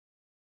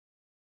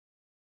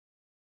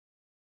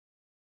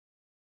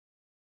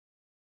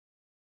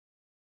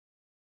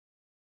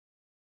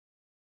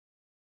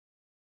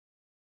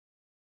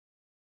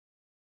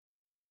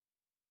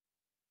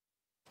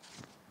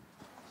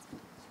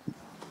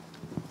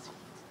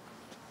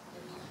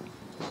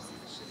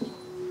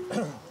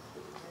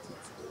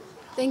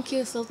Thank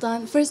you,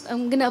 Sultan. First,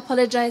 I'm going to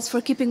apologize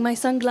for keeping my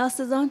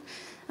sunglasses on.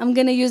 I'm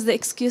going to use the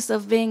excuse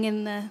of being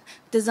in the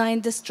design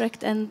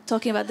district and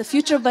talking about the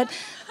future, but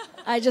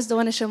I just don't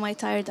want to show my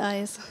tired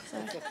eyes.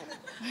 Sorry. Might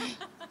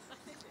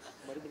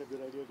have been a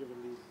good idea given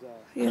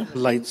these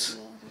Lights.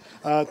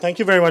 Thank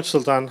you very much,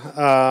 Sultan,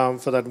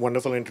 for that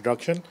wonderful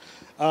introduction.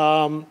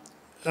 So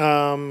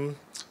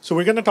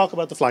we're going to talk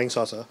about the flying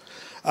saucer.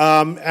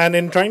 And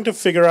in trying to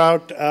figure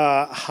out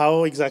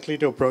how exactly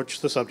to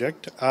approach the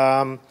subject,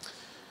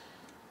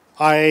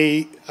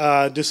 I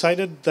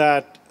decided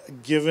that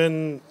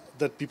given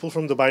that people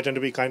from Dubai tend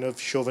to be kind of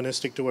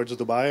chauvinistic towards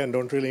Dubai and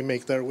don't really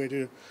make their way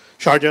to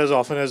Sharjah as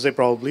often as they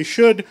probably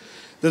should,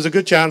 there's a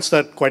good chance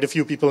that quite a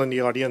few people in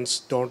the audience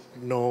don't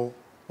know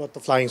what the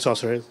flying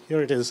saucer is.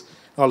 Here it is,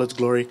 all its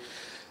glory.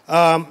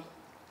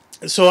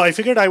 So I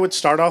figured I would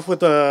start off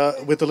with a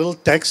little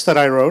text that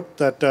I wrote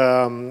that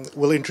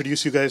will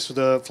introduce you guys to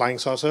the flying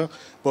saucer,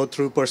 both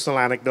through personal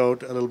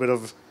anecdote, a little bit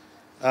of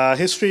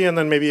history, and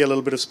then maybe a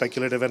little bit of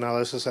speculative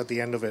analysis at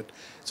the end of it.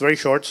 It's very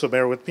short, so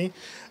bear with me.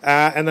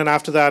 And then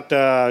after that,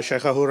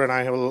 Sheikha, Hoor, and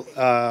I will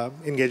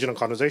engage in a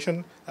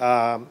conversation,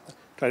 try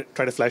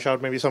to flesh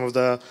out maybe some of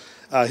the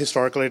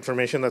historical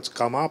information that's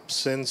come up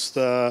since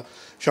the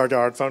Sharjah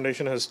Art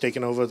Foundation has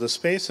taken over the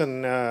space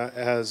and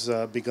has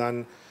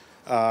begun,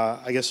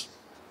 I guess,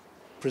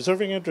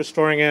 preserving it,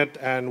 restoring it,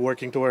 and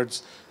working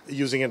towards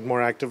using it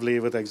more actively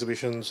with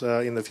exhibitions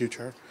in the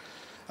future.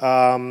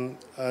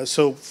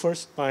 So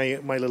first, my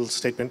little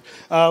statement.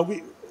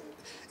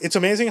 It's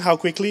amazing how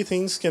quickly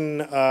things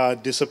can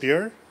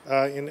disappear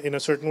in a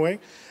certain way.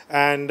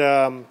 And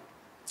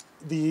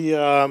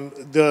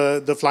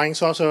the Flying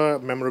Saucer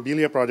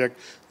memorabilia project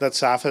that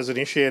SAF has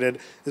initiated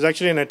is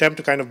actually an attempt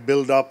to kind of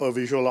build up a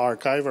visual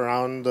archive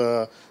around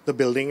the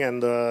building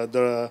and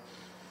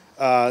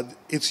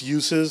its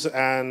uses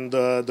and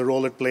the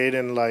role it played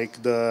in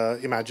like the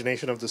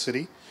imagination of the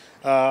city.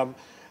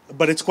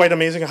 But it's quite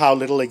amazing how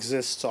little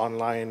exists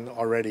online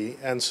already.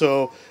 And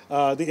so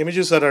the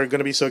images that are going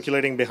to be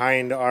circulating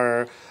behind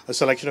are a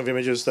selection of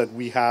images that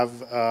we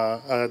have,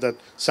 that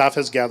SAF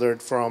has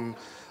gathered from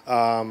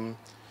a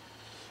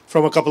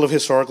couple of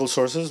historical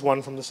sources,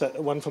 one from the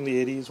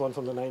 80s, one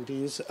from the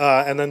 90s,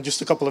 and then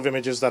just a couple of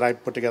images that I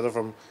put together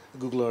from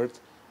Google Earth.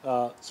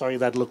 Sorry,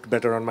 that looked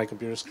better on my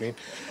computer screen.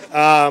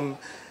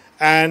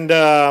 And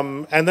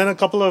then a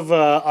couple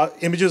of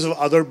images of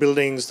other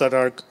buildings that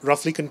are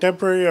roughly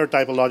contemporary or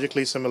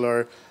typologically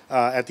similar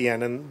at the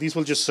end. And these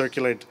will just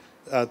circulate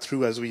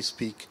through as we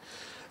speak.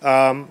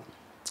 So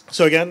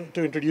again,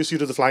 to introduce you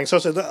to the flying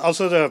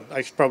saucer,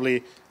 I should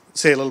probably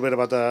say a little bit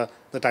about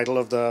the title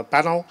of the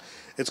panel.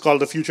 It's called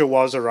The Future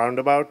Was a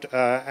Roundabout.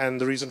 And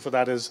the reason for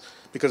that is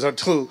because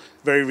until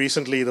very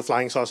recently, the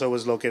flying saucer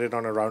was located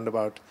on a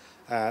roundabout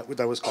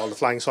that was called the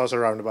Flying Saucer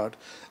Roundabout.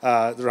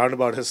 The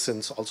roundabout has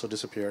since also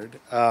disappeared.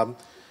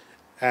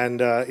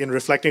 And in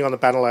reflecting on the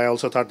panel, I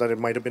also thought that it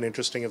might have been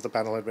interesting if the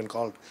panel had been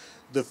called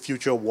The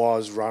Future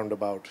Was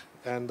Roundabout.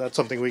 And that's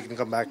something we can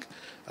come back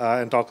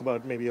and talk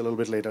about maybe a little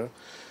bit later.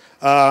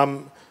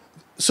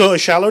 So a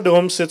shallow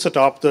dome sits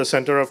atop the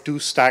center of two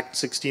stacked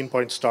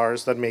 16-point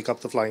stars that make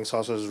up the flying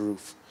saucer's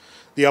roof.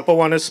 The upper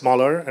one is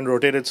smaller and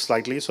rotated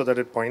slightly so that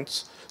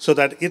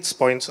its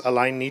points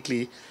align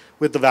neatly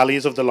with the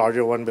valleys of the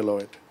larger one below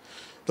it.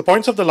 The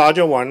points of the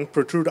larger one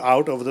protrude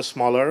out over the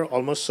smaller,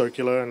 almost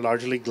circular and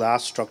largely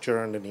glass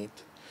structure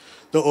underneath,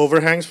 the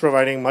overhangs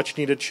providing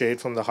much-needed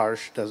shade from the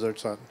harsh desert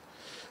sun.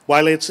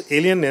 While its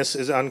alienness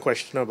is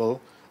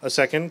unquestionable, a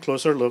second,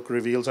 closer look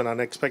reveals an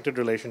unexpected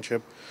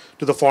relationship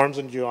to the forms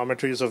and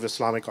geometries of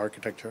Islamic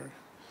architecture.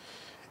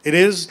 It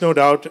is, no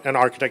doubt, an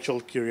architectural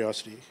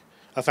curiosity,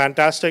 a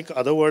fantastic,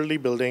 otherworldly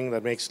building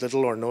that makes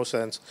little or no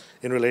sense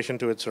in relation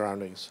to its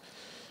surroundings.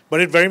 But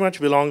it very much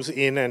belongs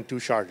in and to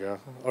Sharjah,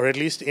 or at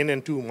least in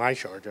and to my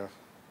Sharjah.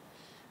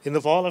 In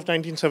the fall of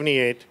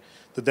 1978,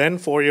 the then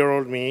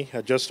 4-year-old me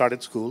had just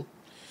started school,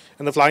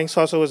 and the flying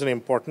saucer was an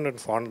important and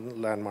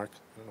fond landmark.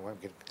 I don't know why I'm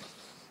getting...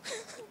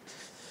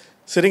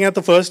 Sitting at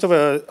the first of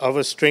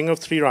a string of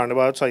 3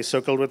 roundabouts, I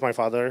circled with my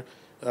father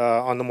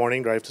on the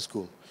morning drive to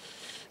school.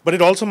 But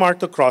it also marked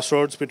the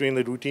crossroads between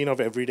the routine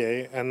of every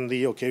day and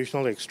the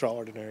occasional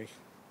extraordinary.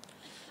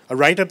 A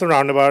right at the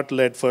roundabout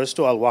led first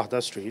to Al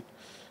Wahda Street,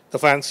 the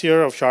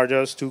fancier of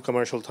Sharjah's 2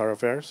 commercial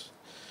thoroughfares,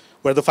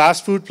 where the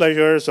fast food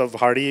pleasures of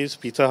Hardee's,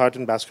 Pizza Hut,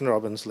 and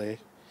Baskin-Robbins lay,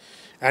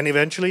 and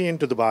eventually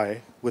into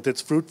Dubai, with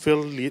its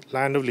fruit-filled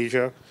land of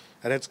leisure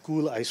and its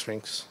cool ice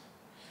rinks.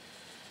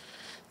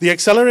 The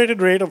accelerated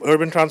rate of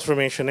urban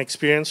transformation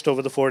experienced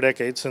over the 4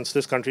 decades since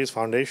this country's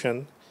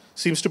foundation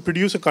seems to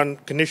produce a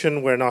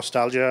condition where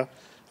nostalgia,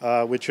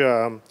 which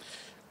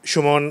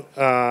Shumon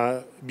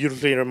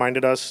beautifully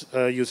reminded us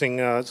using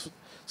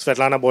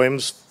Svetlana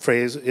Boehm's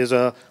phrase, is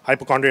a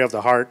hypochondria of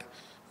the heart,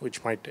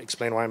 which might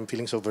explain why I'm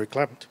feeling so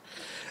verklempt,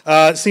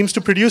 seems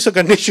to produce a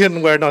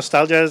condition where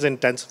nostalgia is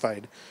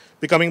intensified,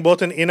 becoming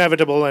both an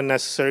inevitable and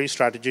necessary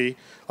strategy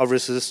of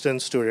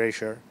resistance to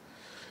erasure,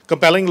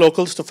 compelling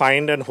locals to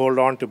find and hold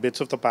on to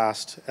bits of the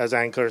past as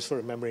anchors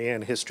for memory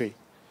and history.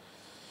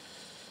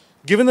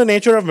 Given the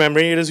nature of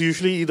memory, it is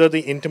usually either the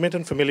intimate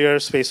and familiar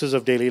spaces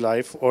of daily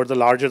life or the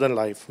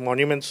larger-than-life,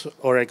 monuments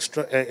or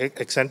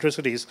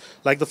eccentricities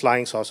like the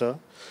flying saucer,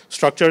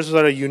 structures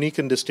that are unique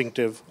and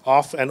distinctive,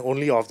 of and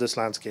only of this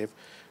landscape,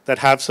 that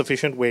have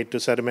sufficient weight to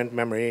sediment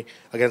memory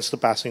against the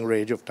passing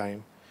rage of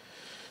time.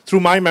 Through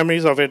my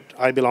memories of it,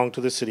 I belong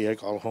to this city I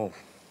call home.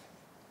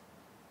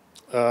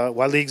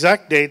 While the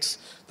exact dates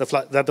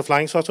that the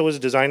flying saucer was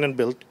designed and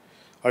built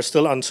are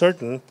still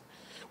uncertain,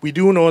 we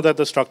do know that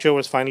the structure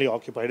was finally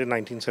occupied in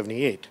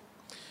 1978.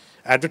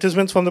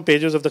 Advertisements from the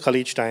pages of the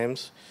Khalij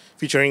Times,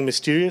 featuring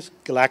mysterious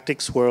galactic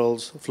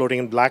swirls floating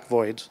in black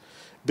voids,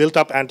 built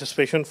up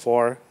anticipation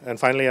for and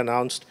finally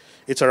announced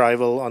its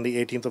arrival on the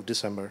 18th of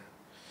December.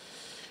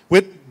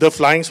 With the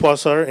flying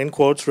saucer, in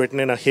quotes, written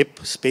in a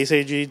hip,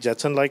 space-agey,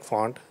 Jetson-like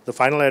font, the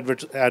final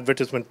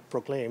advertisement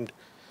proclaimed,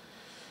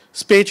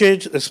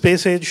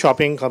 space-age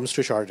shopping comes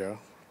to Sharjah.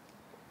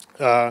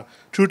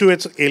 True to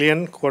its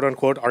alien,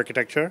 quote-unquote,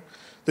 architecture,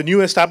 the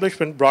new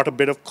establishment brought a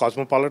bit of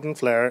cosmopolitan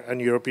flair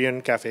and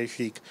European cafe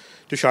chic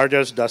to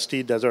Sharjah's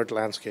dusty desert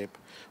landscape,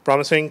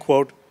 promising,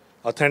 quote,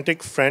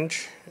 authentic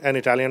French and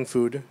Italian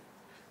food,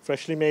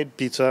 freshly made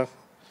pizza,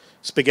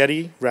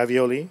 spaghetti,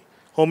 ravioli,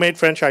 homemade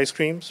French ice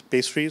creams,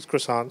 pastries,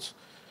 croissants,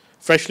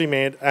 freshly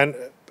made, and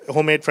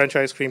homemade French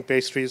ice cream,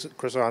 pastries,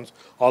 croissants,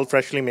 all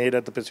freshly made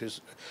at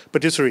the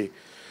patisserie.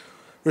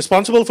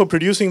 Responsible for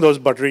producing those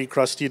buttery,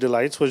 crusty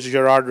delights was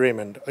Gerard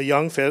Raymond, a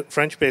young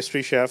French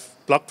pastry chef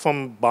plucked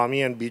from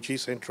balmy and beachy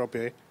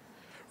Saint-Tropez.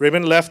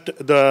 Raymond left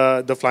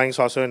the Flying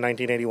Saucer in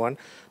 1981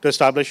 to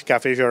establish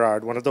Café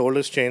Gerard, one of the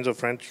oldest chains of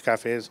French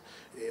cafes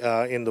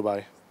in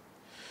Dubai.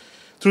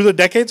 Through the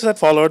decades that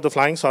followed, the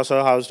Flying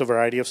Saucer housed a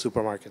variety of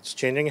supermarkets,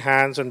 changing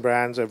hands and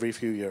brands every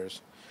few years.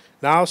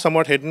 Now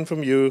somewhat hidden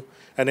from view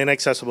and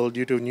inaccessible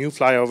due to new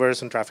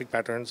flyovers and traffic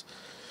patterns,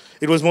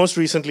 it was most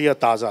recently a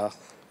Taza,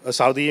 a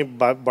Saudi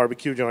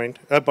barbecue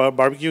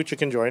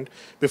chicken joint,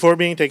 before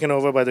being taken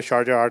over by the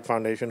Sharjah Art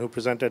Foundation, who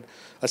presented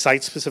a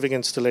site-specific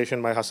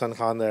installation by Hassan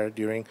Khan there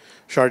during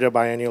Sharjah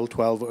Biennial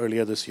 12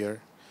 earlier this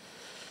year.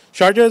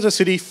 Sharjah is a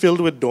city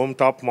filled with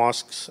dome-top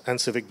mosques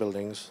and civic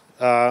buildings,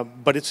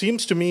 but it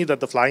seems to me that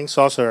the Flying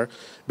Saucer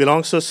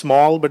belongs to a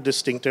small but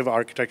distinctive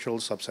architectural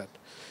subset.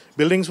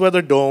 Buildings where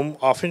the dome,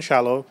 often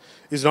shallow,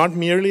 is not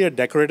merely a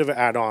decorative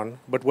add-on,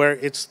 but where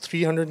its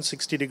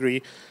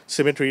 360-degree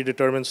symmetry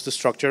determines the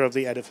structure of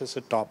the edifice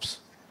it tops.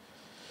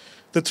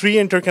 The three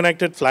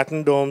interconnected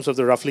flattened domes of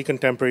the roughly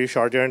contemporary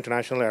Sharjah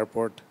International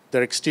Airport,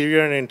 their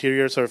exterior and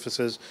interior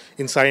surfaces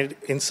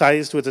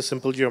incised with a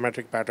simple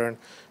geometric pattern,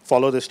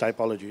 follow this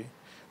typology.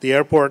 The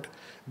airport,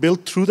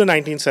 built through the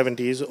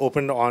 1970s,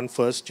 opened on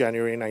 1st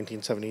January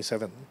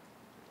 1977.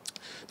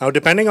 Now,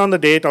 depending on the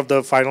date of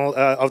the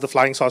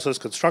Flying Saucer's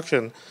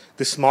construction,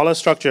 this smaller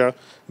structure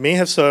may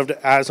have served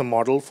as a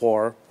model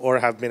for or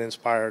have been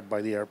inspired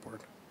by the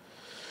airport.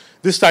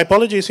 This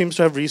typology seems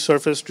to have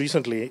resurfaced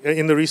recently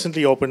in the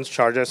recently opened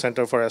Sharjah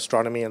Center for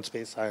Astronomy and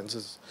Space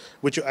Sciences,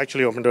 which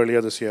actually opened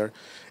earlier this year.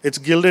 Its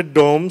gilded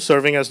dome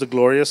serving as the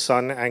glorious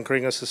sun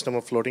anchoring a system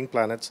of floating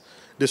planets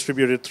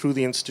distributed through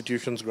the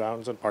institution's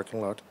grounds and parking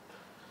lot.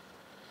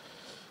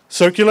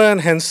 Circular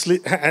and hence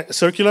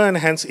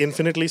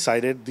infinitely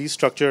sided, these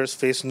structures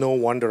face no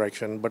one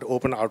direction but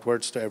open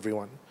outwards to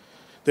everyone.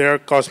 They are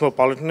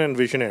cosmopolitan and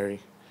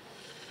visionary.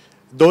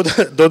 Though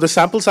the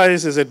sample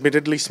size is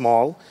admittedly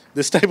small,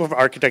 this type of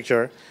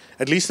architecture,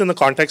 at least in the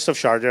context of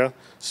Sharjah,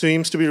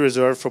 seems to be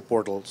reserved for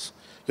portals,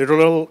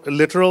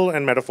 literal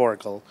and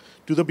metaphorical,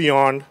 to the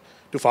beyond,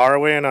 to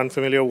faraway and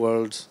unfamiliar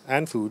worlds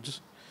and foods,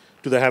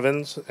 to the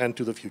heavens and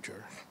to the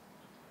future.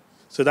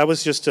 So that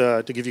was just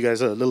to give you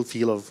guys a little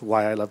feel of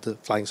why I love the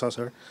Flying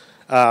Saucer.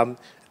 Now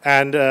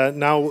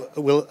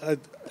we'll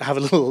have a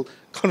little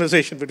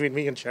conversation between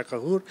me and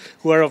Sheikha,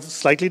 who are of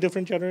slightly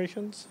different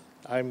generations.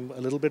 I'm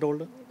a little bit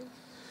older.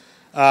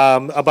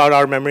 About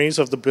our memories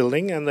of the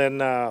building, and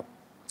then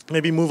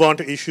maybe move on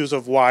to issues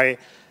of why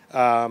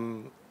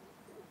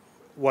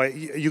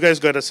you guys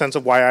got a sense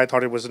of why I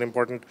thought it was an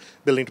important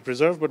building to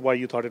preserve, but why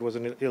you thought it was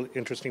an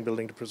interesting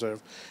building to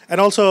preserve.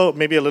 And also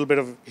maybe a little bit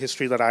of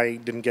history that I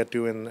didn't get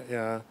to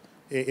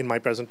in my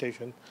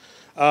presentation.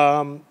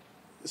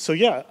 So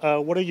yeah,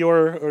 what are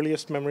your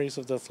earliest memories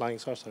of the Flying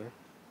Saucer?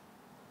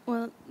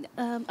 Well,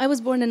 I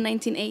was born in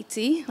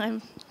 1980.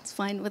 I'm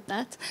fine with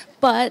that.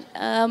 But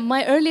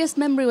my earliest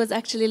memory was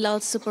actually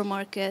Lal's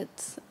supermarket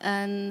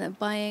and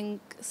buying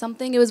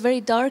something. It was very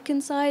dark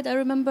inside, I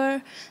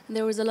remember. And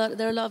there are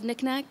a lot of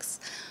knickknacks.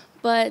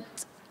 But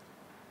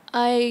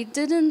I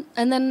didn't.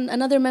 And then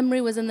another memory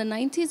was in the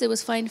 90s. It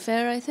was Fine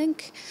Fare, I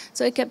think.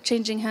 So it kept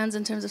changing hands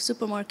in terms of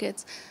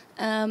supermarkets.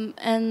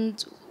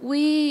 And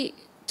we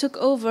took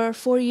over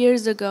 4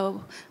 years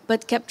ago,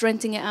 but kept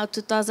renting it out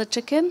to Taza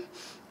Chicken,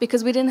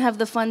 because we didn't have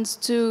the funds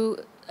to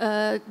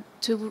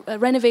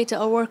renovate it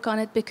or work on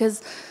it,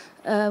 because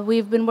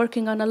we've been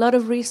working on a lot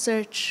of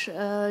research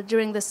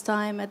during this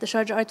time at the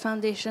Sharjah Art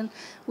Foundation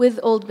with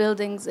old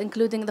buildings,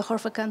 including the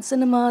Khorfa Khan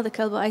Cinema, the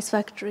Kalba Ice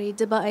Factory,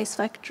 Dibba Ice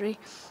Factory,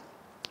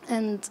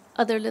 and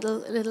other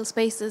little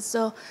spaces.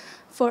 So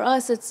for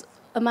us, it's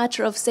a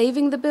matter of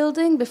saving the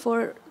building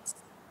before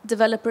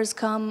developers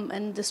come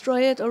and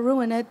destroy it or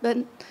ruin it,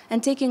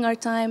 and taking our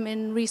time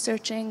in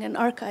researching and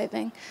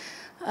archiving.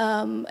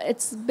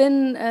 It's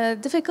been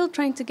difficult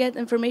trying to get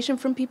information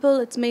from people.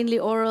 It's mainly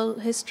oral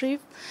history.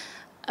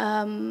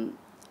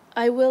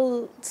 I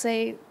will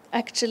say,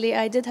 actually,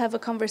 I did have a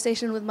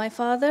conversation with my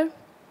father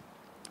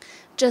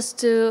just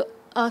to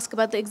ask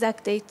about the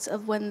exact dates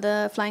of when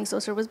the flying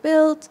saucer was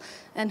built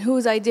and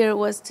whose idea it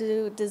was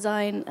to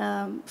design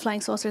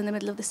flying saucer in the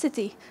middle of the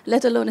city,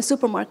 let alone a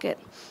supermarket.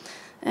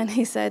 And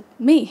he said,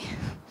 me.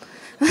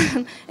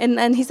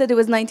 and he said it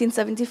was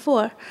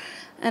 1974.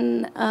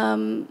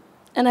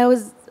 And I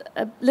was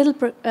a little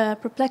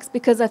perplexed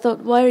because I thought,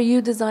 why are you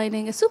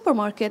designing a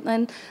supermarket?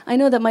 And I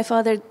know that my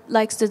father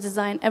likes to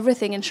design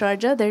everything in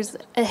Sharjah. There's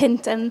a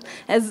hint, and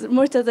as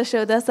Murtaza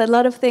showed us, a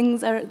lot of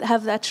things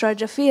have that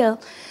Sharjah feel.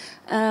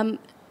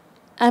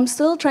 I'm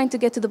still trying to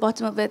get to the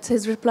bottom of it.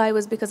 His reply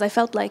was because I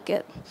felt like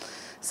it.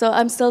 So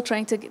I'm still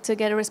trying to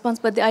get a response.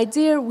 But the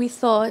idea we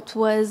thought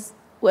was,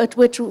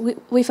 which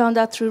we found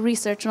out through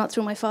research, not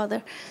through my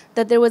father,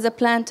 that there was a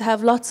plan to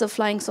have lots of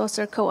flying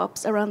saucer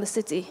co-ops around the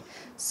city.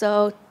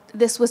 So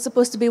this was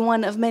supposed to be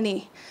one of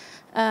many.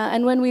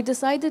 And when we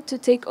decided to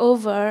take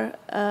over,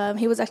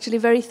 he was actually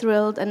very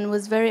thrilled and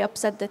was very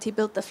upset that he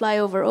built the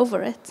flyover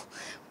over it.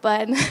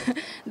 But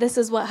this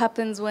is what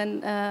happens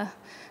when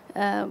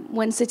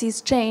cities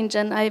change.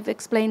 And I've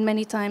explained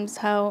many times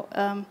how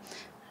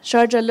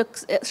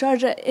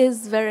Sharjah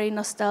is very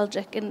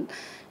nostalgic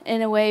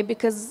in a way,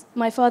 because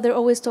my father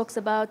always talks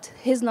about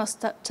his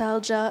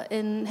nostalgia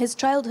in his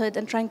childhood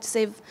and trying to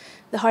save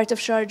the heart of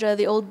Sharjah,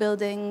 the old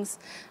buildings,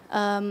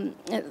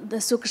 the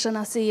Souk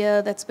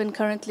Shanasiya that's been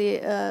currently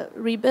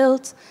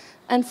rebuilt.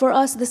 And for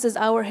us, this is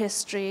our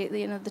history,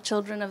 the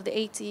children of the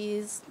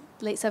 80s,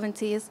 late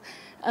 70s.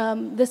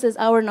 This is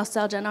our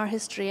nostalgia and our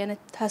history, and it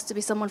has to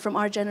be someone from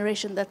our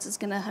generation that's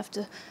going to have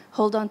to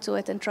hold on to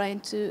it and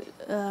trying to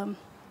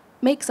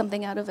make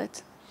something out of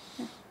it.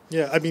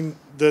 Yeah, I mean,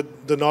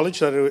 the knowledge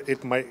that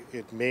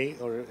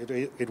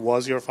it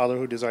was your father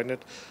who designed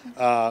it,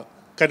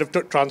 kind of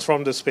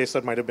transformed this space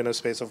that might have been a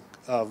space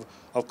of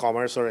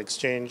commerce or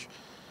exchange,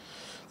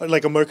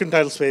 like a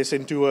mercantile space,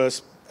 into a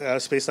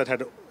space that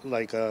had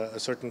like a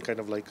certain kind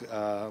of like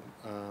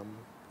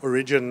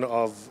origin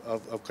of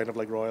kind of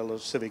like royal or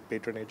civic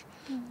patronage,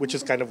 which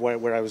is kind of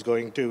where I was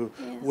going to,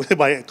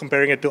 by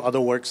comparing it to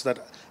other works that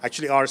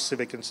actually are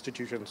civic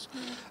institutions.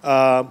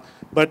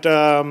 But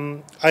I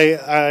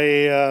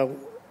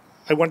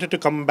wanted to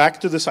come back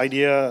to this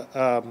idea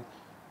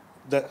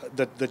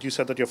that you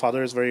said that your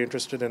father is very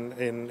interested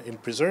in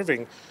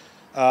preserving,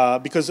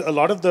 because a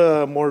lot of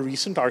the more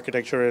recent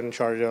architecture in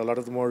Sharjah, a lot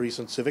of the more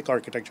recent civic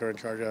architecture in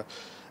Sharjah,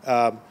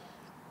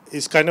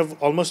 is kind of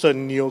almost a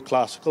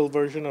neoclassical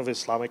version of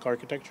Islamic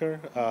architecture.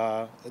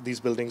 These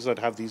buildings that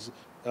have these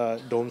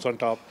domes on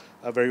top,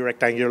 very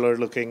rectangular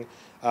looking.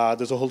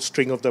 There's a whole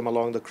string of them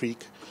along the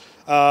creek.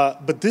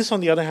 But this, on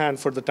the other hand,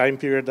 for the time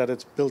period that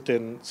it's built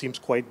in, seems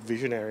quite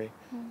visionary.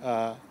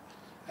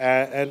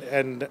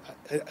 And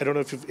I don't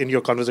know if in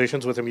your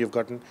conversations with him you've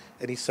gotten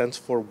any sense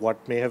for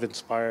what may have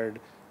inspired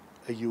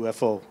a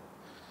UFO.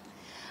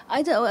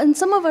 I do. In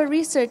some of our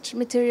research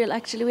material,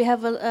 actually, we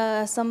have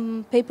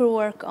some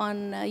paperwork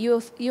on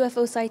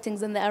UFO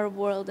sightings in the Arab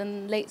world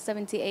in late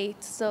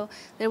 '78. So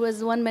there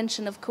was one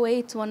mention of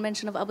Kuwait, one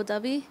mention of Abu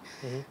Dhabi.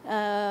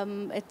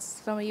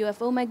 It's from a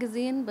UFO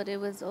magazine, but it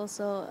was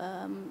also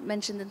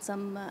mentioned in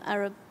some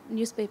Arab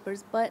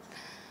newspapers. But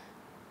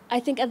I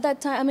think at that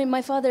time, I mean,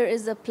 my father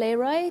is a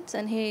playwright,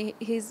 and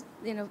he's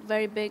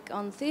very big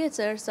on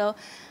theater. So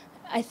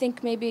I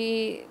think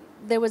maybe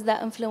there was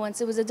that influence.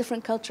 It was a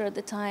different culture at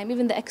the time.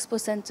 Even the Expo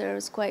Center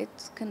was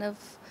quite kind of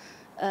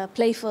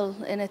playful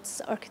in its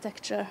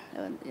architecture,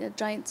 a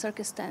giant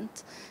circus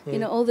tent.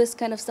 All this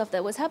kind of stuff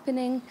that was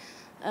happening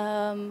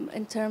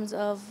in terms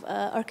of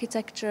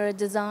architecture,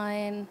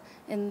 design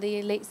in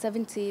the late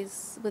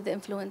 70s with the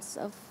influence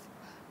of,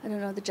 I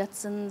don't know, the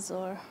Jetsons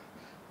or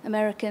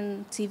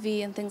American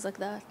TV and things like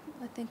that,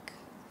 I think.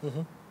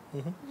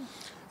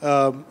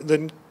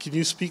 Then can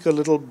you speak a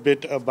little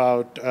bit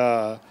about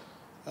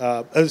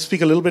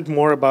speak a little bit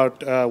more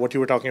about what you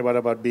were talking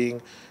about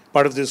being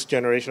part of this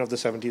generation of the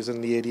 70s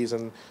and the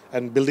 80s,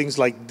 and buildings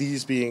like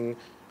these being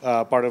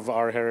part of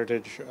our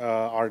heritage,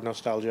 our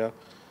nostalgia.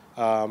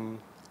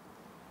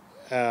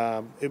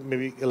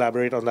 Maybe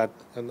elaborate on that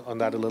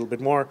a little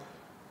bit more.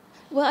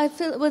 Well, I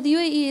feel the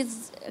UAE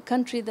is a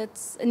country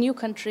that's a new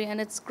country, and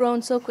it's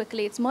grown so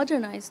quickly. It's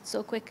modernized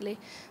so quickly.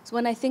 So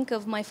when I think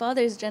of my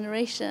father's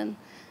generation,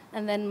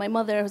 and then my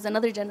mother was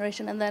another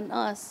generation, and then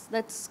us,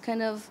 that's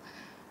kind of,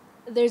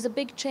 there's a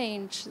big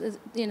change.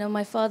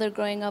 My father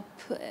growing up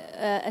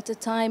at a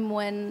time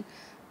when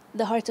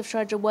the heart of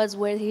Sharjah was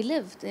where he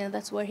lived.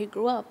 That's where he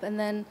grew up. And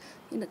then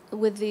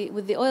with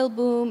the oil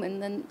boom,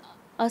 and then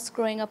us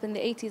growing up in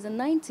the 80s and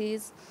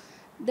 90s,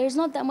 there's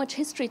not that much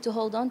history to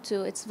hold on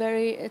to. It's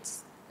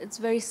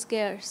very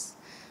scarce.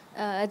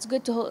 It's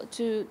good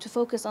to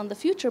focus on the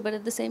future, but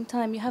at the same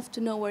time, you have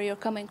to know where you're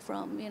coming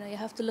from. You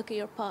have to look at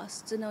your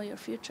past to know your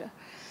future.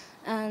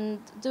 And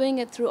doing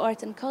it through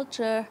art and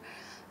culture,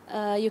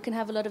 you can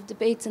have a lot of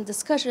debates and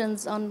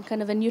discussions on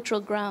kind of a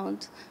neutral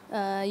ground.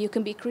 You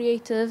can be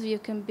creative, you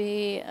can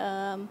be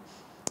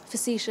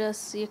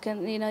facetious, you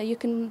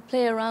can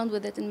play around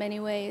with it in many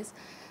ways.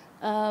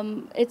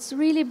 It's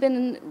really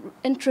been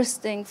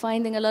interesting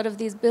finding a lot of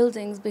these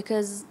buildings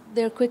because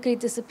they're quickly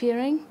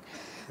disappearing.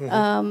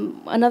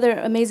 Another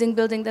amazing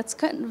building that's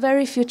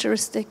very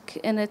futuristic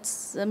in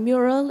its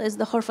mural is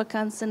the Hoor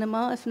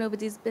cinema. If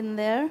nobody's been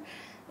there,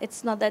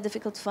 it's not that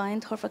difficult to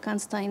find. Hoor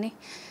tiny.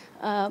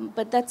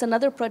 But that's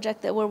another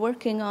project that we're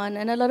working on.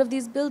 And a lot of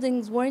these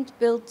buildings weren't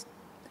built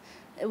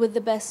with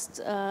the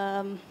best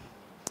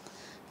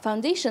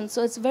foundation.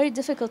 So it's very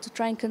difficult to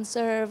try and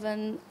conserve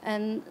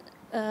and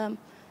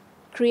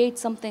create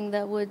something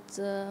that would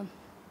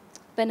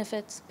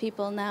benefit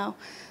people now.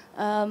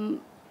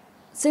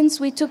 Since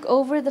we took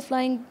over the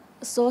Flying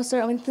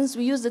Saucer, I mean, since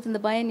we used it in the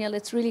biennial,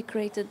 it's really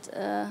created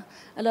a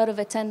lot of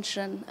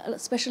attention,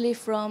 especially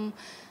from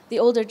the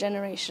older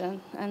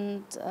generation.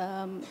 And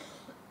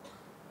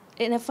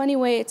in a funny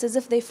way, it's as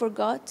if they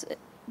forgot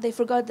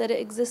that it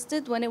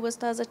existed when it was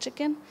Taza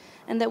Chicken,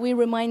 and that we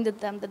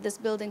reminded them that this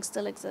building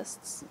still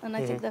exists. And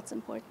I think that's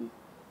important.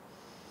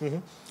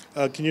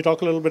 Can you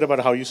talk a little bit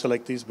about how you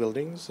select these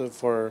buildings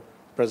for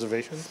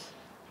preservation?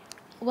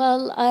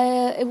 Well,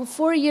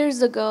 4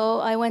 years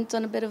ago, I went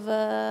on a bit of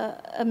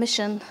a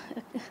mission,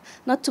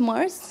 not to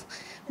Mars,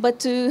 but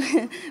to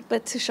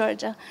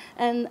Sharjah,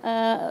 and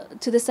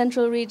to the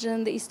central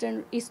region, the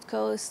East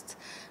Coast.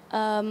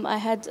 I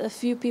had a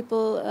few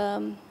people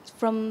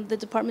from the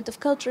Department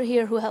of Culture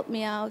here who helped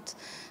me out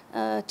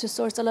to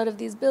source a lot of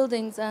these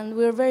buildings, and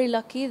we were very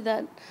lucky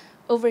that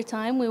over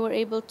time we were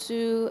able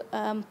to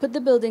put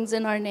the buildings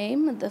in our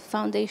name, the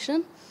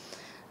foundation.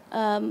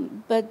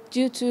 But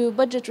due to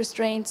budget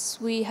restraints,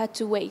 we had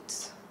to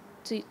wait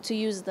to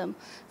use them.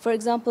 For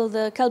example,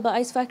 the Kalba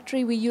Ice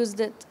Factory, we used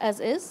it as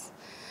is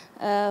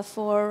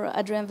for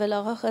Adrien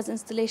Villaracha's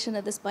installation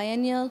at this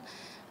biennial.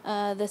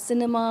 The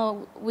cinema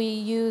we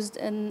used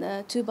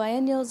in 2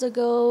 biennials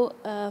ago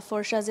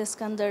for Shazia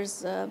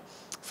Skandar's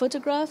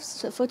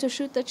photographs, a photo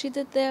shoot that she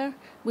did there.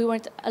 We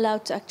weren't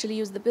allowed to actually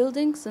use the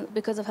buildings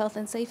because of health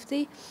and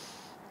safety.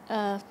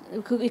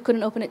 We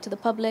couldn't open it to the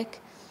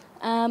public.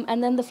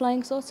 And then the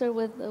Flying Saucer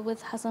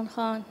with Hassan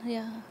Khan,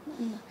 yeah.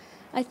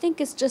 I think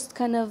it's just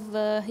kind of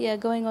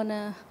going on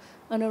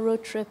a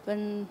road trip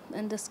and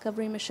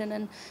discovery mission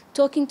and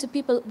talking to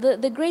people.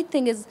 The great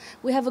thing is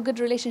we have a good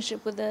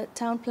relationship with the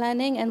town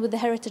planning and with the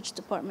heritage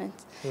department,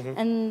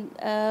 and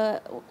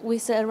we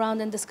sit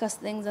around and discuss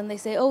things. And they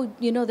say, "Oh,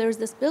 there's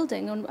this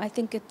building, and I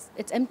think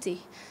it's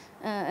empty,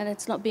 and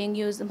it's not being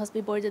used. It must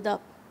be boarded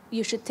up.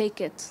 You should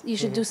take it. You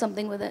should do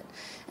something with it."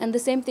 And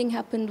the same thing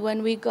happened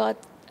when we got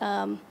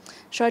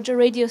Sharjah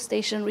radio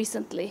station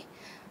recently.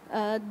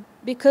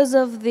 Because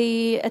of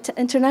the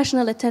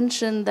international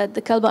attention that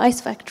the Kalba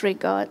Ice Factory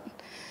got,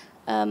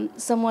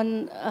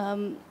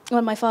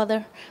 my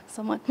father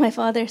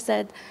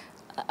said,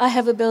 "I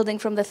have a building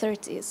from the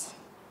 30s,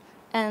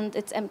 and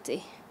it's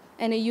empty.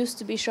 And it used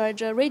to be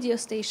Sharjah radio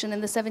station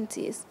in the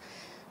 70s.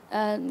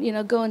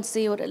 Go and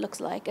see what it looks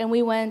like." And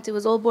we went. It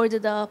was all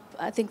boarded up.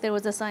 I think there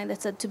was a sign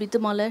that said to be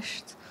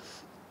demolished,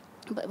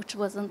 but which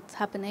wasn't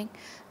happening.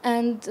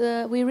 And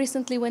we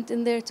recently went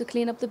in there to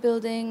clean up the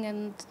building,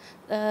 and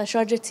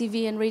Sharjah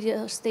TV and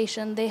radio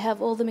station, they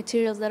have all the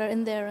materials that are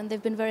in there, and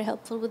they've been very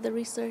helpful with the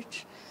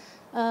research.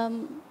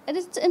 And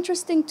it's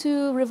interesting to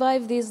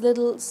revive these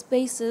little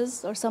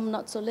spaces, or some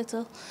not so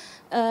little,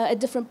 at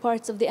different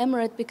parts of the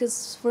emirate, because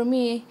for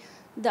me,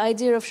 the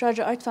idea of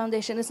Sharjah Art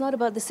Foundation is not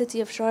about the city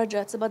of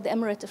Sharjah, it's about the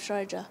emirate of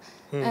Sharjah.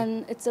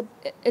 And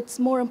it's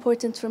more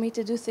important for me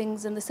to do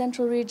things in the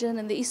central region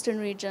and the eastern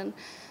region,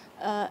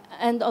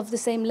 and of the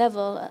same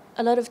level.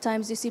 A lot of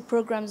times you see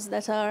programs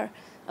that are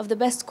of the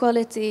best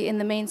quality in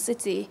the main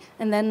city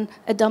and then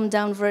a dumbed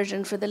down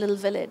version for the little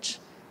village.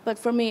 But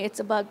for me, it's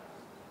about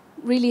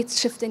really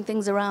shifting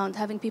things around,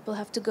 having people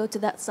have to go to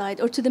that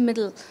side or to the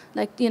middle.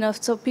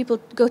 So people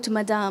go to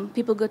Madame,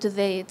 people go to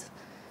Zaid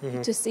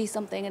to see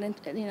something, an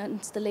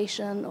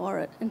installation or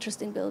an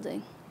interesting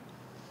building.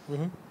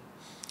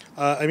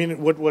 I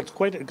mean, what's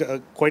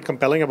quite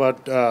compelling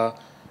about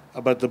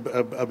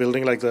a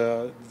building like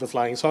the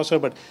Flying Saucer,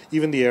 but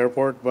even the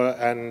airport,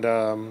 and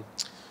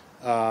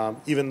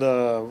even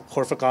the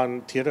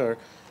Khorfakan Theater,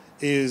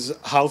 is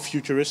how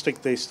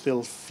futuristic they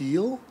still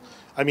feel.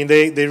 I mean,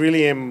 they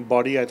really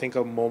embody, I think,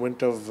 a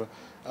moment of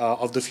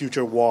the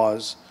future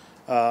was,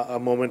 a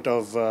moment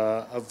of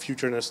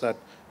futureness that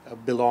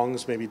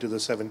belongs maybe to the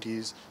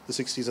 70s, the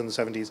 60s and the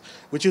 70s,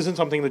 which isn't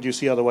something that you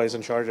see otherwise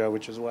in Sharjah,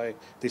 which is why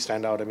they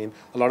stand out. I mean,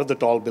 a lot of the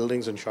tall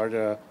buildings in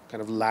Sharjah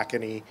kind of lack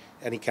any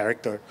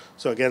character.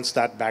 So against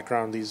that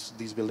background,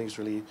 these buildings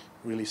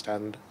really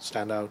stand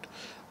out.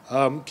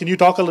 Can you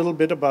talk a little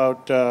bit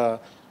about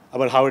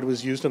how it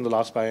was used in the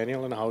last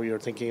biennial and how you're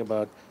thinking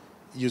about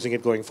using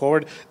it going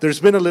forward? There's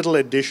been a little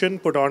addition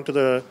put onto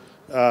the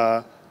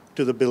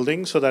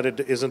building so that it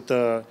isn't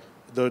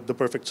the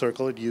perfect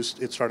circle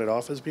it started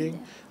off as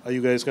being. Are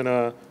you guys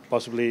gonna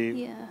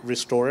possibly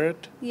restore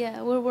it?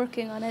 Yeah, we're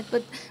working on it,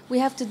 but we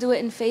have to do it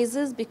in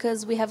phases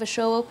because we have a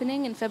show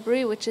opening in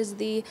February, which is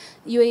the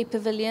UAE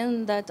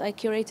Pavilion that I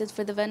curated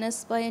for the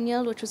Venice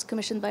Biennial, which was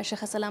commissioned by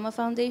Sheikha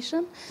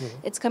Foundation.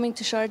 It's coming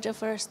to Sharjah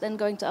first, then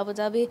going to Abu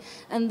Dhabi.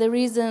 And the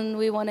reason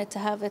we wanted to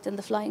have it in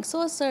the Flying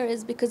Saucer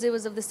is because it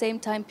was of the same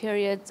time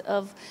period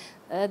of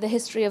the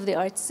history of the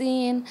art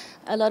scene.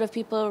 A lot of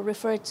people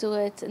refer to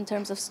it in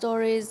terms of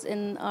stories.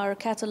 In our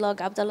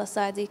catalog, Abdullah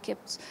Saadi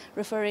kept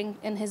referring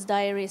in his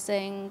diary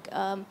saying,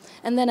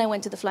 and then I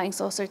went to the Flying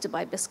Saucer to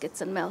buy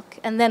biscuits and milk.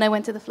 And then I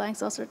went to the Flying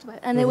Saucer to buy.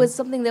 And it was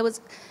something that was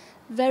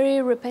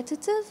very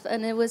repetitive,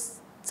 and it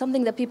was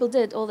something that people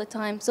did all the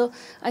time. So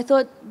I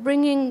thought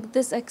bringing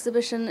this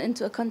exhibition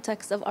into a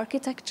context of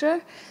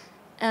architecture,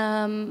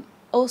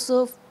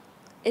 also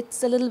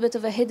it's a little bit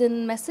of a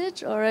hidden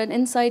message or an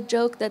inside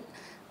joke that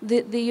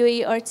the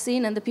UAE art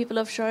scene and the people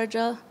of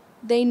Sharjah,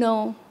 they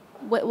know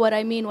what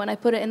I mean when I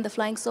put it in the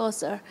Flying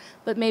Saucer,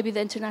 but maybe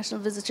the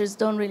international visitors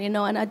don't really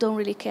know, and I don't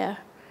really care.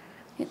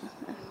 You know.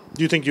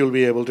 Do you think you'll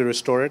be able to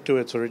restore it to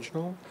its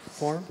original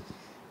form?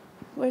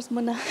 Where's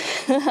Muna?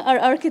 Our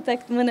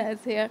architect Muna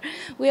is here.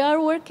 We are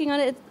working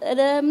on it.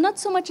 Not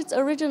so much its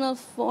original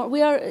form.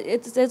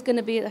 It's going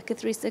to be like a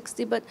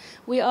 360, but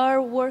we are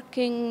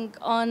working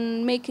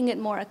on making it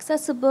more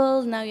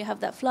accessible. Now you have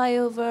that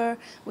flyover.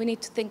 We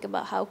need to think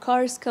about how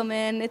cars come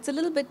in. It's a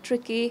little bit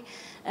tricky,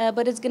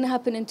 but it's going to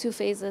happen in 2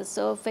 phases.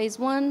 So phase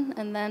 1,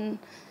 and then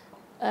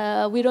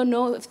we don't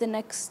know if the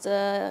next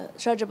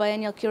Sharjah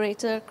Biennial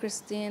curator,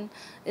 Christine,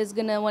 is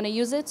going to want to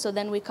use it, so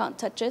then we can't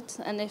touch it.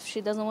 And if she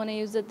doesn't want to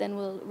use it, then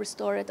we'll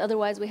restore it.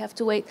 Otherwise, we have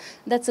to wait.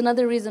 That's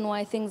another reason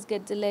why things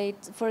get delayed.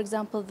 For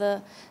example,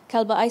 the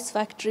Kalba Ice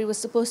Factory was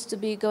supposed to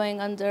be going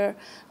under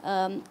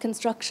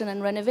construction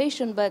and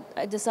renovation, but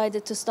I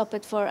decided to stop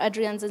it for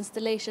Adrian's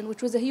installation,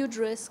 which was a huge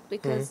risk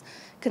because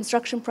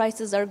construction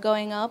prices are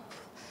going up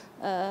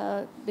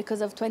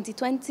because of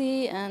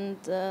 2020 and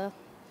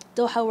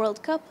Doha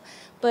World Cup.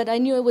 But I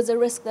knew it was a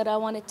risk that I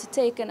wanted to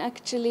take, and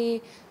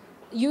actually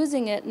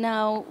using it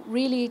now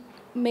really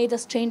made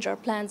us change our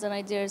plans and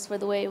ideas for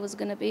the way it was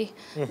going to be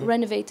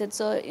renovated.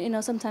 So, you know,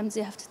 sometimes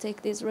you have to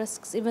take these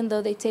risks, even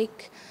though they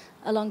take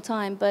a long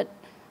time. But,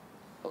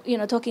 you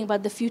know, talking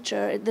about the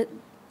future,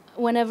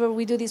 whenever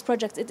we do these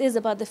projects, it is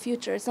about the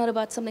future. It's not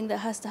about something that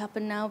has to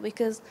happen now,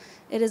 because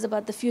it is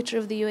about the future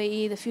of the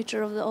UAE, the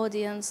future of the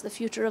audience, the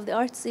future of the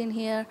art scene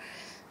here,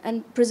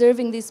 and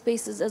preserving these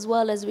spaces as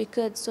well as we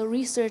could. So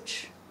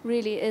research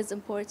really is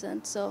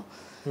important. So,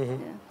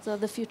 so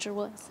the future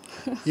was.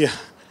 Yeah.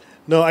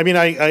 No, I mean,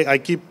 I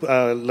keep,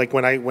 like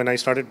when I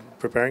started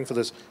preparing for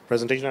this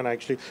presentation, and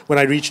actually when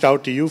I reached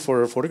out to you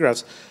for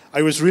photographs,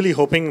 I was really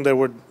hoping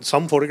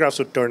some photographs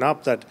would turn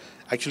up that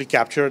actually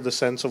capture the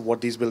sense of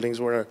what these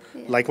buildings were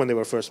like when they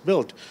were first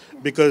built.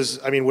 Because,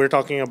 I mean, we're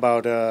talking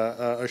about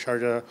a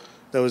Sharjah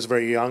that was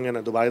very young and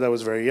a Dubai that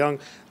was very young,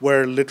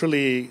 where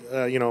literally,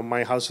 you know,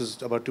 my house is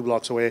about 2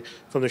 blocks away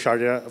from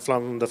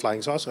the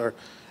Flying Saucer.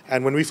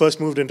 And when we first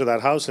moved into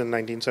that house in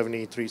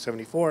 1973,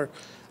 74,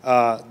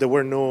 there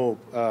were no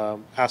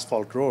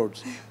asphalt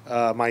roads.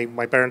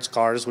 My parents'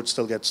 cars would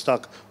still get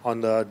stuck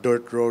on the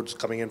dirt roads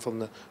coming in from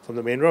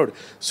the main road.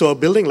 So a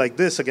building like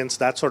this against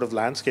that sort of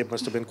landscape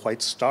must have been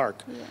quite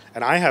stark. Yeah.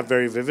 And I have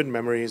very vivid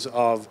memories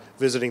of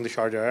visiting the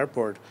Sharjah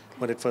airport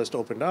when it first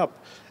opened up,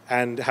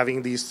 and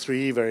having these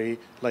 3 very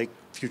like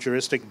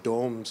futuristic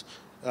domes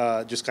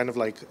just kind of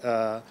like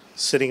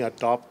sitting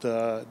atop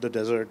the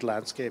desert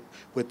landscape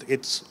with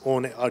its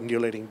own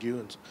undulating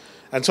dunes.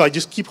 And so I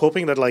just keep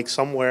hoping that like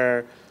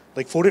somewhere,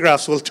 like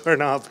photographs will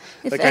turn up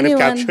that kind of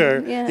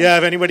capture. Yeah,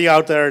 if anybody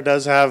out there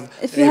does have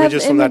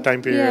images from that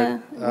time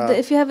period. Yeah.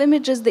 If you have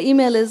images, the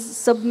email is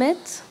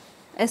submit,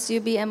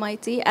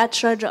 SUBMIT,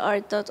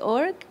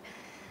 @sharjahart.org.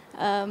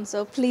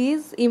 So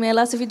please email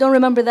us. If you don't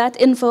remember that,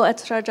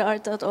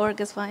 info@sharjahart.org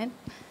is fine.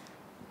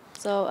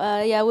 So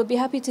yeah, we'd be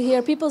happy to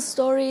hear people's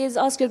stories.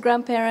 Ask your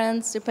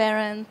grandparents, your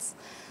parents,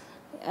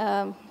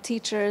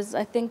 teachers.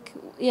 I think,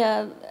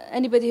 yeah,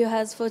 anybody who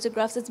has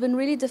photographs. It's been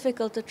really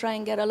difficult to try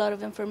and get a lot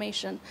of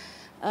information.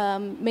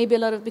 Maybe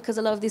because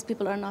a lot of these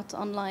people are not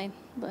online.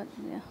 But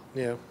yeah.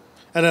 Yeah,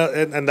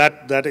 and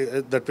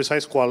that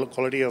precise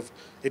quality of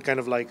it, kind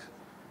of like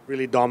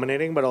really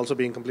dominating, but also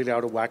being completely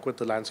out of whack with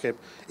the landscape,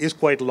 is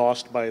quite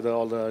lost by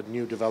all the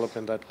new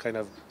development that kind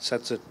of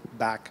sets it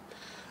back.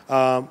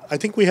 I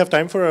think we have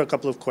time for a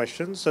couple of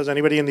questions. Does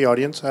anybody in the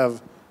audience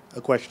have a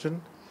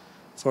question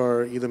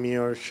for either me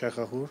or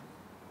Sheikha Hoor?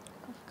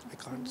 I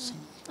can't see.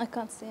 I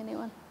can't see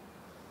anyone.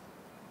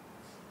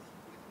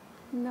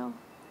 No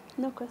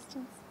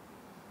questions.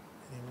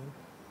 Anyone?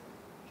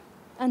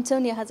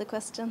 Antonia has a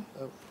question.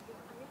 Oh.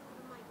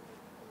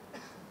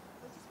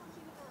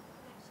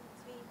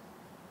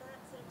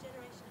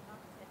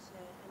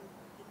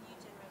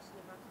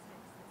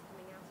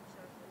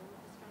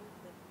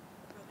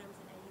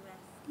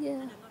 Yeah.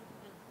 And a lot of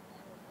people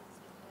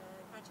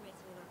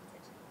graduating in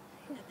architecture.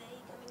 Yeah. Are they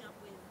coming up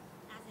with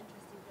as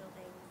interesting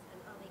buildings,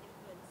 and are they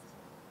influenced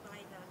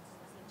by that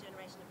sort of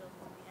generation of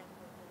buildings in the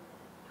airport?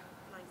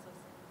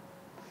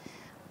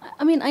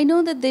 I mean, I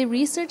know that they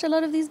research a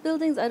lot of these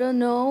buildings. I don't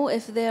know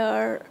if they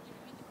are.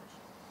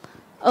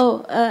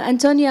 Oh,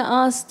 Antonia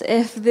asked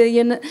if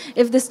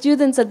the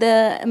students at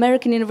the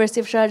American University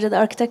of Sharjah, the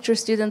architecture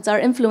students, are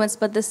influenced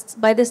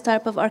by this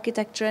type of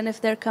architecture, and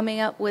if they're coming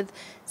up with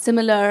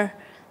similar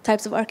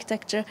types of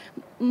architecture.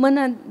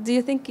 Muna, do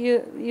you think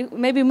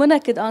maybe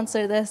Muna could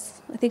answer this?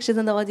 I think she's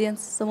in the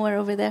audience somewhere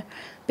over there,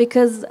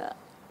 because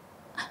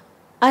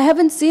I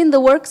haven't seen the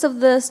works of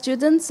the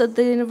students at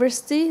the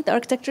university, the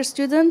architecture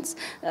students.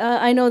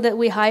 I know that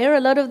we hire a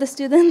lot of the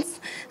students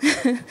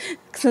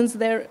since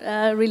they're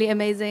really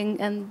amazing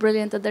and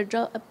brilliant at their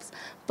jobs.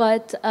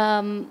 But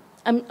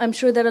I'm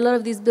sure that a lot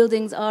of these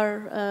buildings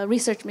are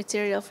research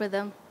material for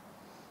them.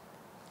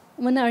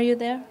 Mona, are you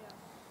there?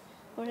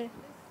 Yeah.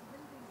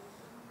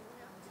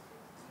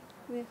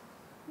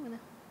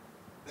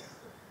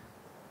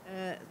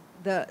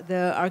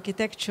 The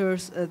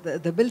architectures,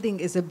 the building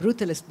is a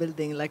brutalist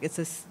building, like it's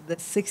the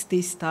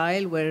 60s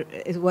style, where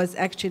it was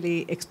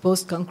actually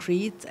exposed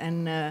concrete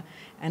and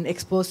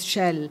exposed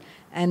shell.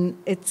 And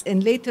it's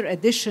in later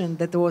addition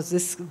that there was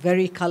this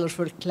very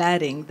colorful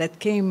cladding that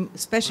came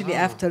especially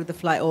after the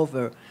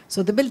flyover.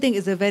 So the building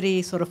is a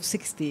very sort of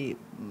 60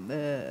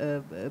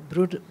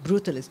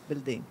 brutalist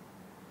building,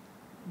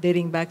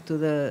 dating back to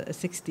the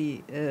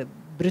 60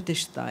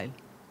 British style.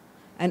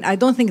 And I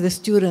don't think the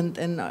student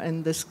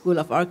in the School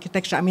of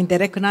Architecture, I mean, they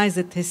recognize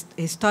it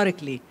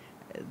historically.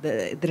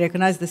 They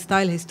recognize the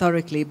style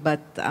historically,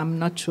 but I'm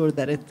not sure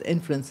that it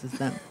influences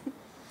them.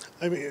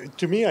 I mean,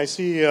 to me, I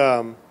see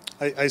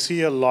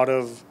a lot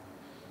of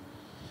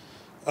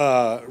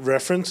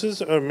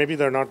references, or maybe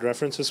they're not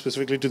references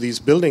specifically to these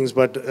buildings,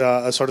 but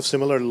a sort of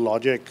similar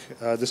logic.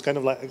 This kind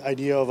of like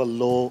idea of a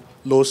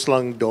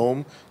low-slung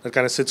dome that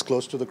kind of sits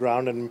close to the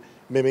ground and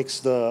mimics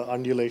the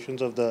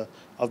undulations of the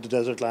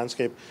desert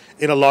landscape.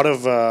 In a lot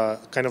of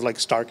kind of like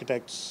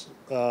Starchitects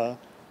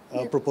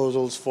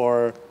proposals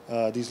for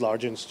these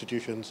large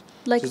institutions,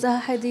 like so,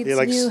 Zaha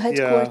Hadid's new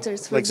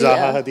headquarters, for like the,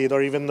 Zaha Hadid,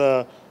 or even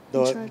the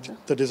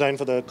design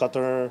for the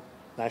Qatar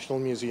National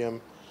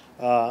Museum.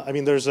 I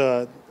mean, there's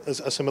a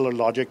similar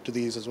logic to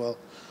these as well.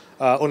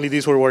 Only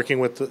these were working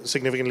with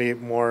significantly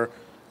more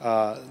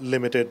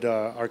limited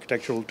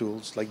architectural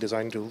tools, like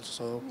design tools.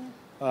 So,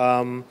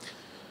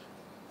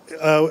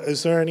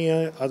 is there any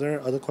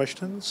other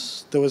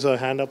questions? There was a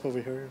hand up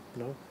over here.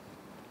 No.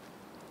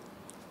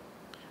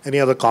 Any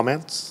other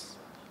comments?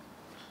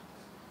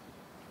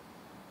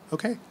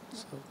 Okay,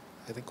 so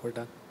I think we're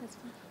done.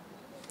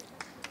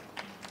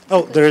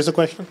 Oh, there is a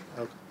question?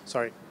 Okay,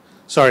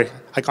 sorry,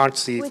 I can't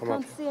see from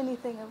up here. We can't see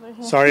anything over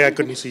here. Sorry, I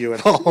couldn't see you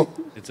at all.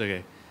 It's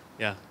okay.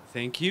 Yeah,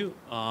 thank you.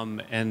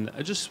 And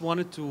I just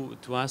wanted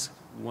to ask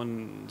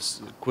one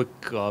quick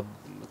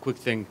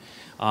thing.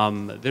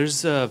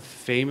 There's a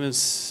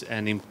famous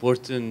and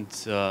important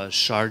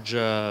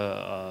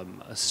Sharjah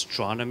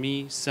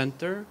astronomy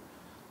center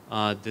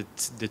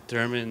that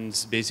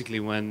determines basically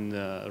when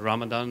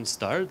Ramadan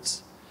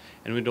starts.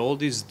 And with all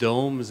these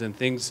domes and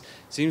things,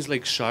 seems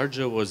like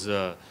Sharjah was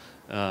a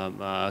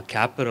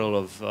capital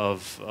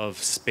of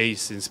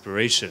space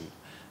inspiration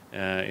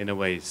in a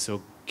way.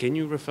 So can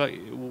you reflect,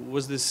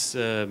 was this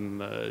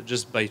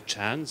just by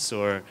chance,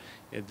 or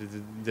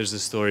there's a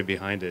story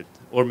behind it?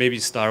 Or maybe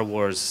Star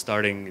Wars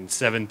starting in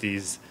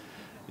 70s?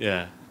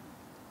 Yeah.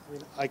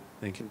 I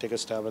can take a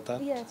stab at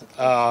that. Yeah.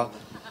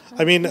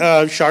 I mean,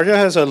 Sharjah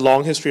has a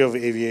long history of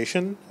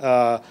aviation.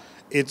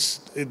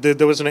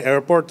 There was an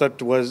airport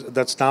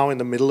that's now in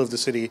the middle of the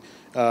city.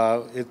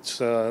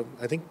 It's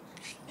I think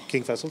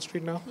King Faisal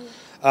Street now.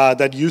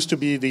 That used to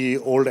be the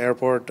old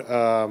airport.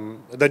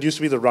 That used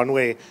to be the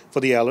runway for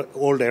the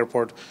old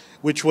airport,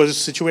 which was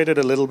situated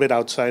a little bit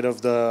outside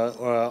of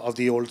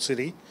the old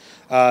city.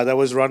 That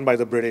was run by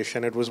the British,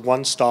 and it was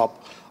one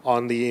stop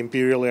on the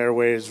Imperial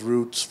Airways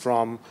routes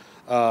from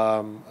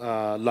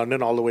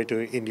London all the way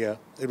to India.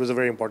 It was a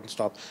very important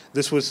stop.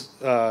 This was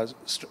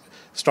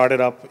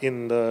started up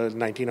in the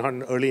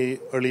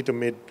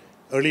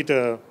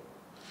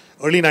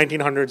early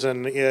 1900s,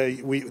 and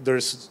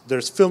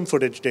there's film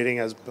footage dating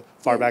as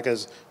far back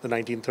as the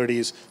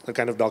 1930s that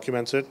kind of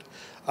documents it.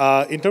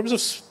 In terms of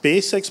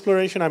space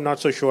exploration, I'm not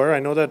so sure. I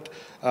know that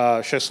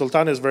Sheikh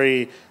Sultan is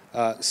very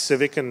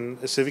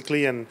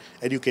civically and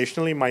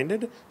educationally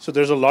minded, so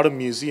there's a lot of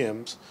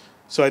museums.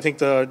 So I think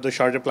the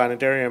Sharjah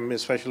Planetarium,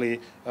 especially,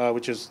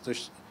 which is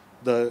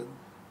the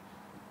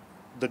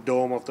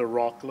dome of the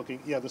rock looking,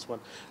 this one,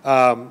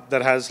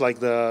 that has like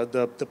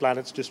the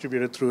planets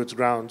distributed through its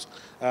grounds,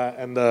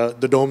 and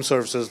the dome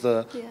serves as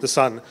the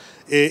sun,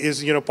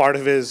 is part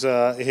of his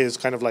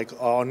kind of like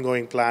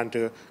ongoing plan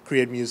to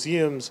create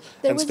museums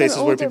and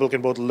spaces where people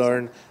can both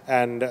learn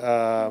and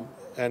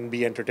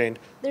be entertained.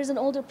 There's an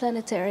older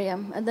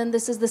planetarium, and then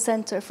this is the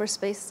Center for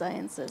Space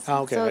Sciences.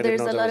 Okay. So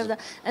there's a lot of that.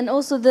 And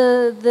also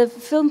the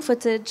film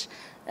footage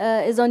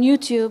is on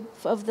YouTube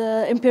of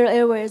the Imperial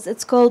Airways.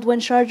 It's called When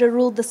Sharjah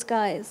Ruled the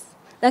Skies.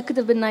 That could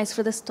have been nice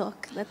for this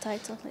talk, that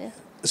title, yeah.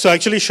 So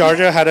actually,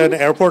 Sharjah had an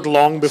airport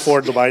long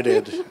before Dubai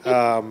did.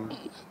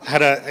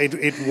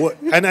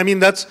 And I mean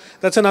that's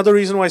another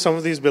reason why some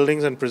of these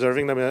buildings and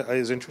preserving them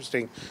is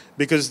interesting,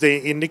 because they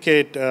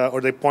indicate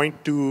or they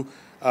point to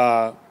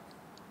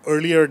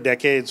earlier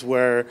decades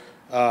where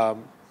I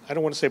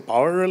don't want to say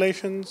power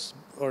relations,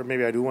 or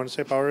maybe I do want to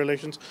say power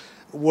relations,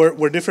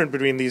 were different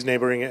between these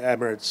neighboring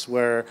emirates,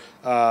 where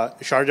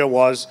Sharjah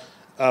was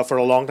for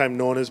a long time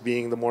known as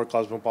being the more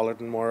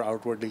cosmopolitan, more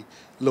outwardly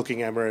looking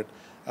emirate.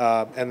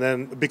 And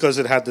then because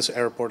it had this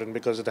airport and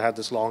because it had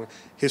this long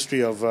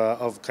history of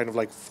kind of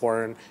like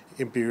foreign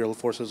imperial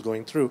forces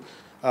going through,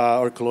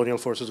 or colonial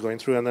forces going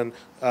through, and then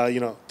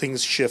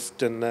things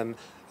shift, and then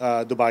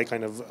Dubai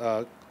kind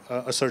of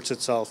asserts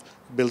itself,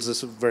 builds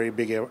this very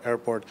big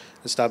airport,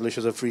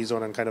 establishes a free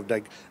zone, and kind of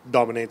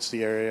dominates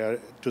the area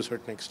to a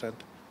certain extent.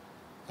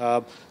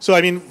 So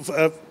I mean,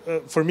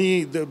 for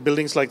me, the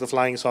buildings like the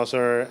Flying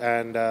Saucer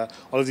and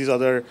all of these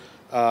other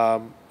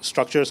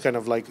structures kind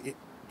of like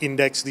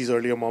index these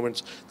earlier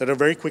moments that are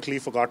very quickly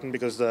forgotten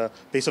because the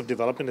pace of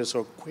development is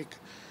so quick.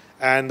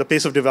 And the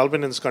pace of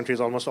development in this country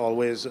is almost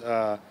always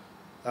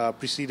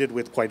preceded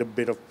with quite a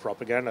bit of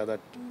propaganda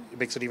that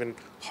makes it even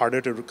harder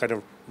to kind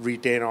of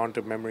retain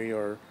onto memory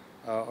or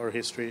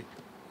history.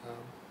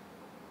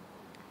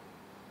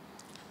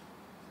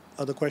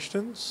 Other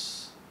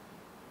questions?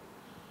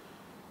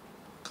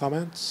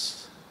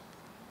 Comments?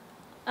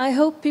 I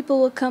hope people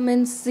will come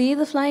and see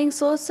the Flying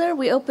Saucer.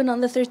 We open on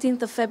the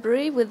 13th of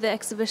February with the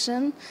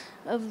exhibition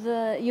of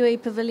the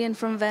UAE Pavilion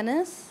from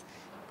Venice.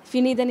 If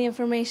you need any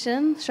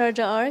information,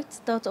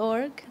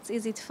 sharjahart.org. It's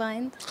easy to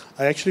find.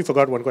 I actually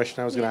forgot one question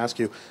I was going to ask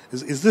you.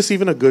 Is this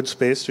even a good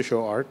space to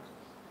show art?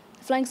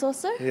 Flying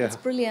Saucer? Yeah. It's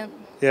brilliant.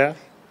 Yeah?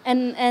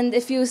 And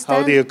if you stand...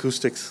 How are the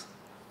acoustics?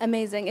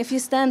 Amazing. If you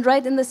stand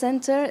right in the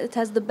center, it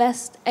has the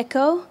best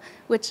echo,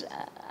 which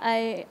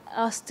I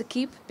asked to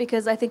keep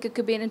because I think it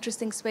could be an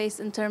interesting space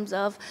in terms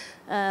of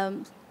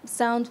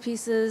sound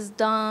pieces,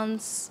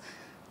 dance,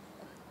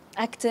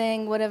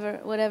 acting,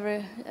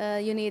 whatever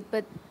you need.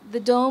 But the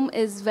dome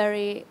is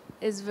very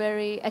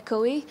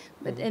echoey,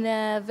 but in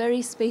a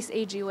very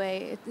space-agey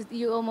way.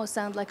 You almost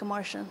sound like a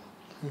Martian.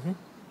 Mm-hmm.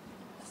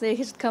 So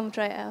you should come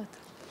try it out.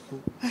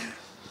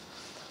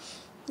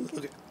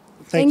 Okay.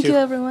 Thank you,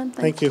 everyone.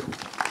 Thank you.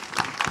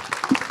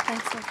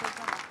 Thanks so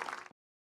much.